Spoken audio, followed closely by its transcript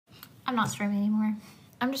I'm not streaming anymore.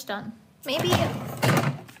 I'm just done. Maybe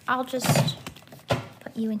I'll just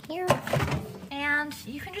put you in here and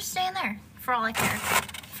you can just stay in there for all I care.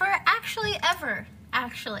 For actually ever,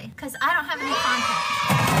 actually, because I don't have any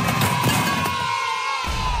content.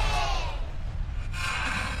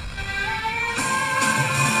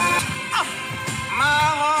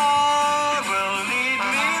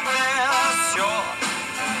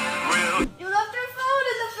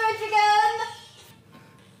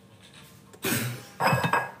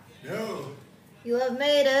 You have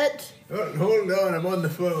made it. Oh, hold on, I'm on the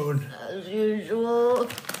phone. As usual.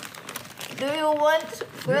 Do you want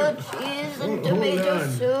grilled cheese and tomato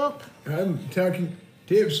soup? I'm talking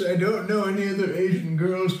tips. I don't know any other Asian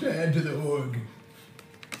girls to add to the org.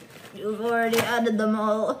 You've already added them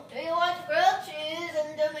all. Do you want grilled cheese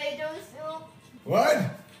and tomato soup? What?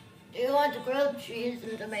 Do you want grilled cheese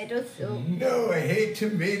and tomato soup? No, I hate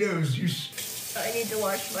tomatoes. I need to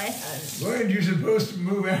wash my hands. Weren't you supposed to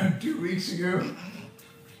move out 2 weeks ago?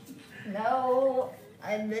 No,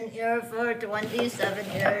 I've been here for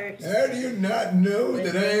 27 years. How do you not know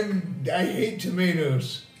that I hate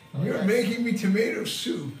tomatoes? You're making me tomato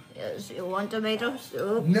soup. Yes, you want tomato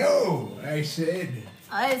soup? No, I said.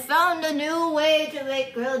 I found a new way to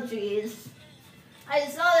make grilled cheese. I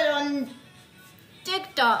saw it on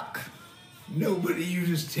TikTok. Nobody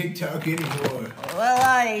uses TikTok anymore. Well,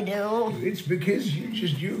 I do. It's because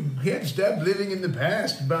you can't stop living in the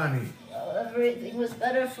past, Bonnie. Well, everything was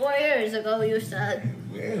better 4 years ago, you said.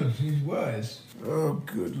 Well, it was. Oh,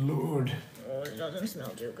 good Lord. Oh, it doesn't smell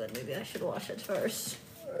too good. Maybe I should wash it first.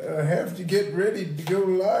 I have to get ready to go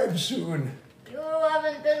live soon. You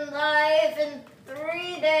haven't been live in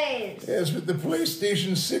 3 days. Yes, but the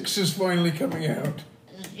PlayStation 6 is finally coming out.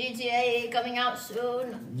 Is GTA coming out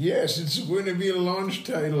soon? Yes, it's going to be a launch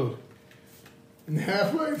title. And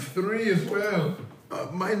Half-Life 3 as well.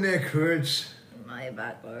 My neck hurts. My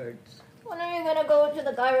back hurts. When are you gonna go to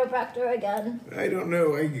the chiropractor again? I don't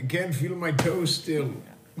know. I can't feel my toes still.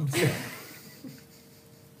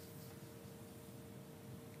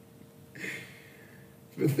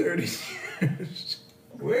 For 30 years.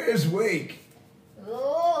 Where's Wake?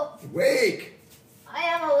 Oh. Wake! I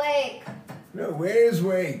am awake. No, where's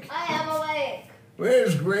Wake? I am awake.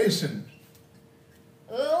 Where's Grayson?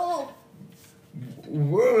 Ooh.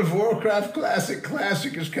 World of Warcraft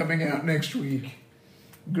Classic is coming out next week.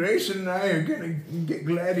 Grayson and I are gonna get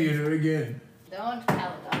Gladiator again. Don't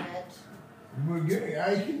count on it.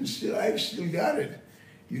 I've still got it.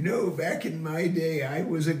 You know, back in my day, I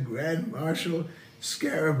was a Grand Marshal,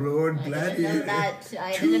 Scarab Lord, Gladiator. I didn't know that.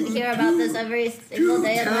 I didn't hear about this every single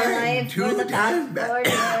day of my life for the past 4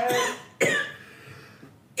 years.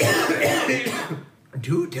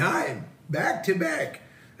 2 times, back to back.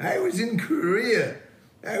 I was in Korea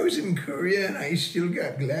and I still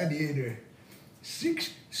got Gladiator.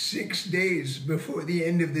 Six days before the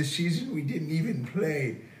end of the season, we didn't even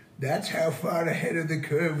play. That's how far ahead of the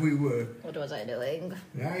curve we were. What was I doing?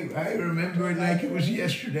 I remember it like it was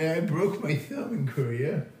yesterday. I broke my thumb in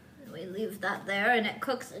Korea. We leave that there and it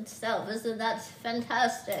cooks itself. Isn't that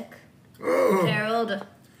fantastic? Oh. Gerald.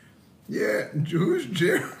 Yeah, who's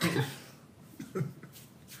Gerald?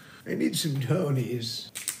 I need some Tonys.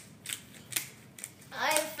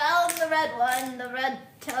 I found the red one, the red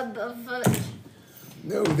tub of food.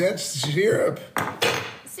 No, that's syrup.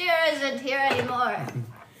 Sierra isn't here anymore.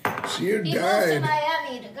 Sierra He died. moved to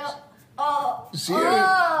Miami to go. Oh.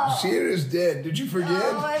 Sierra's dead. Did you forget?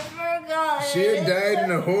 Oh, I forgot. Sierra died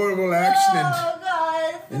in a horrible accident. Oh,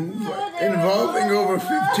 God. Involving over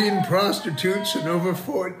 15 prostitutes and over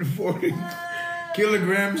 40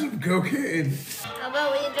 kilograms of cocaine. How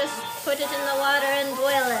about we just put it in the water and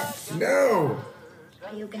boil it? No.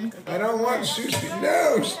 You can cook it. I don't want sushi.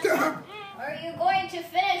 No, stop. Are you going to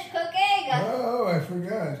finish cooking? Oh, I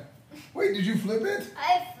forgot. Wait, did you flip it?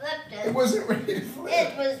 I flipped it. It wasn't ready to flip.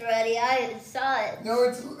 It was ready. I saw it. No,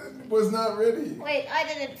 it was not ready. Wait, I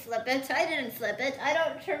didn't flip it. I didn't flip it. I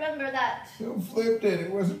don't remember that. You flipped it.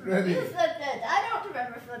 It wasn't ready. You flipped it. I don't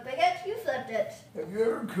remember flipping it. You flipped it. Have you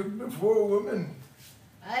ever cooked before a woman?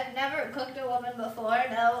 I've never cooked a woman before,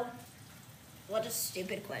 no. What a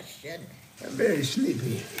stupid question. I'm very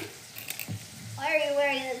sleepy. Why are you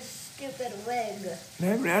wearing this stupid wig?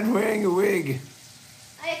 I'm not wearing a wig.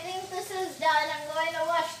 I think this is done. I'm going to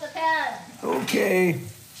wash the pan. Okay.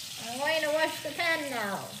 I'm going to wash the pan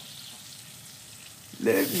now.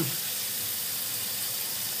 Let me.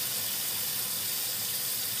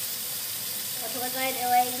 What was I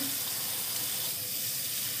doing?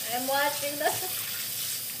 I'm washing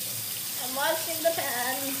the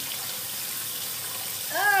pan.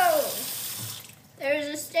 Oh! There's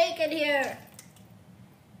a steak in here.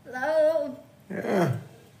 Hello? Yeah.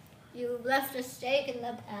 You left a steak in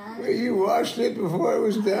the pan. Well, you washed it before it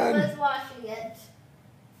was I done. was washing it.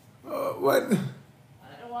 Oh, what?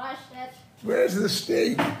 I washed it. Where's the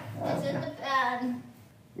steak? It's in the pan.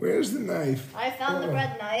 Where's the knife? I found the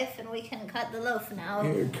bread knife and we can cut the loaf now.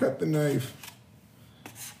 Here, cut the knife.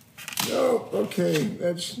 No, okay,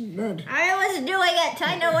 that's not... I was doing it.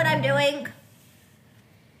 I know what I'm doing.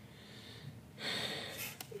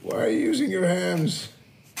 Why are you using your hands?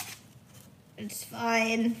 It's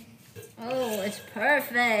fine. Oh, it's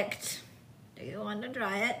perfect. Do you want to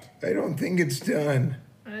try it? I don't think it's done.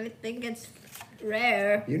 I think it's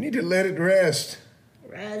rare. You need to let it rest.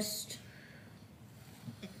 Rest.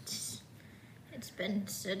 It's been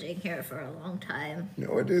sitting here for a long time.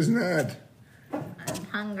 No, it is not. I'm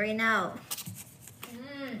hungry now.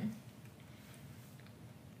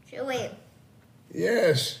 Chewy.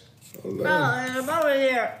 Yes. Hold on. Oh, there's a bubble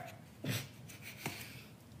here.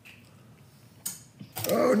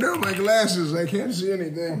 Oh, no, my glasses. I can't see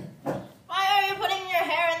anything. Why are you putting your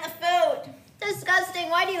hair in the food? Disgusting.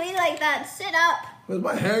 Why do you eat like that? Sit up. Because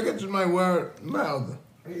my hair gets in my mouth.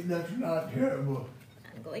 Hey, that's not terrible.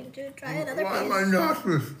 I'm going to try another Why piece. am I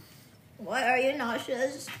nauseous? Why are you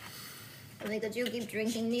nauseous? Because you keep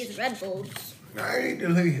drinking these Red Bulls. I need to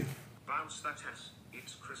leave. Bounce that ass,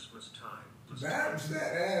 it's Christmas time. Bounce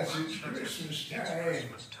that ass, it's Christmas time. It's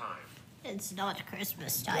Christmas time. It's not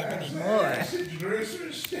Christmas time Bounce that anymore. ass, it's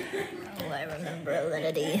Christmas time. Oh, I remember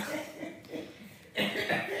Alinity.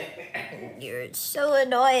 You're so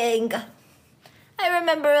annoying. I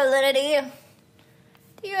remember Alinity.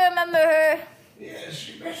 Do you remember her? Yes,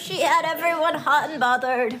 She had everyone hot and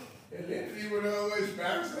bothered. and Lindsay would always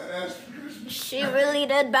bounce that ass for Christmas. She really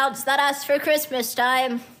did bounce that ass for Christmas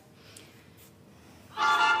time.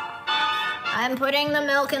 I'm putting the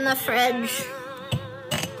milk in the fridge.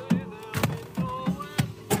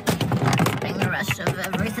 Putting the rest of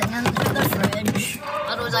everything into the fridge.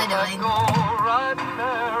 What was I doing? I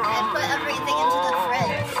put everything into the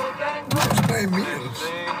fridge. What's my meals?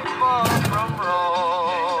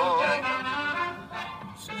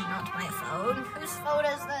 This is not my phone. Whose phone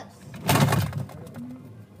is this?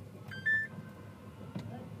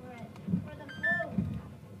 Look for it. For the phone.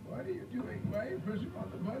 What are you doing? Why are you pushing on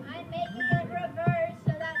the button? I'm making it reverse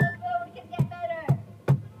so that the phone can get better.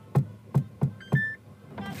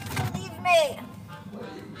 Never believe me. What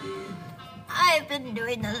do you mean? I've been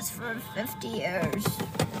doing this for 50 years.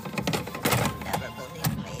 Never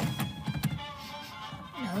believe me.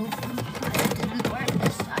 Nope, it didn't work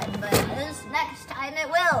this time, but this next time it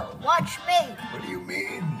will. Watch me. What do you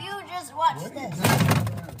mean? You just watch What this. is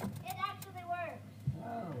that? It actually works.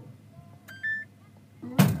 Wow.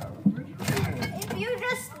 Who's our refrigerator? If you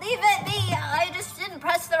just leave it be, I just didn't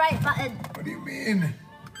press the right button. What do you mean?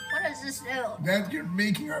 What does this do? That you're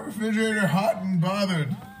making our refrigerator hot and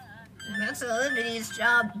bothered. That's Alinity's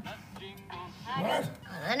job. What?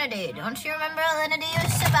 Alinity, don't you remember Alinity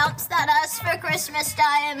used to bounce that ass for Christmas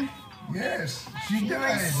time? Yes, she She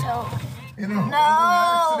died. was so... In a No,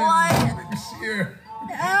 horrible accident. You see her.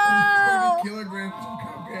 No. 40 kilograms of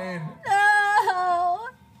cocaine. No!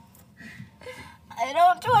 I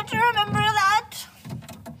don't want to remember that.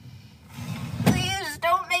 Please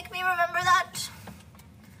don't make me remember that.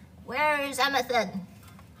 Where is Emethan?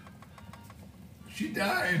 She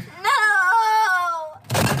died. No!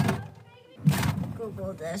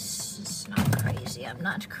 Google this. It's not crazy. I'm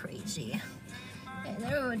not crazy.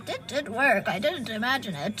 It did work. I didn't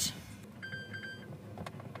imagine it.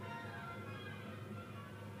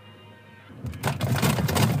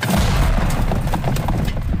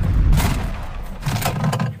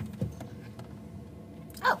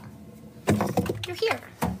 Oh. You're here.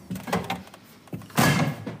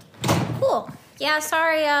 Cool. Yeah,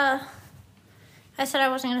 sorry, I said I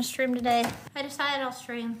wasn't gonna stream today. I decided I'll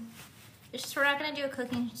stream. It's just we're not gonna do a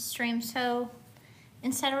cooking stream, so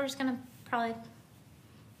instead we're just gonna probably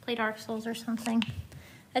play Dark Souls or something.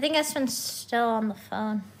 I think Esfand's still on the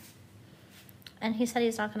phone. And he said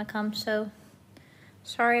he's not gonna come, so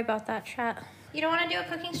sorry about that, chat. You don't wanna do a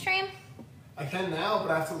cooking stream? I can now,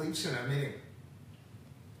 but I have to leave soon. I'm meeting.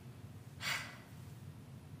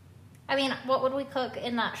 I mean, what would we cook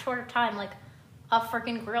in that short time? Like a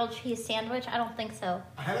freaking grilled cheese sandwich? I don't think so.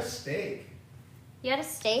 I had a steak. You had a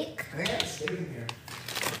steak? I think I had a steak in here.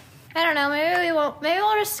 I don't know, maybe we won't. Maybe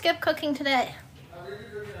we'll just skip cooking today.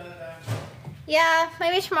 Yeah,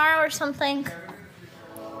 maybe tomorrow or something.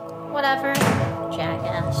 Whatever.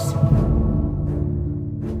 Jackass.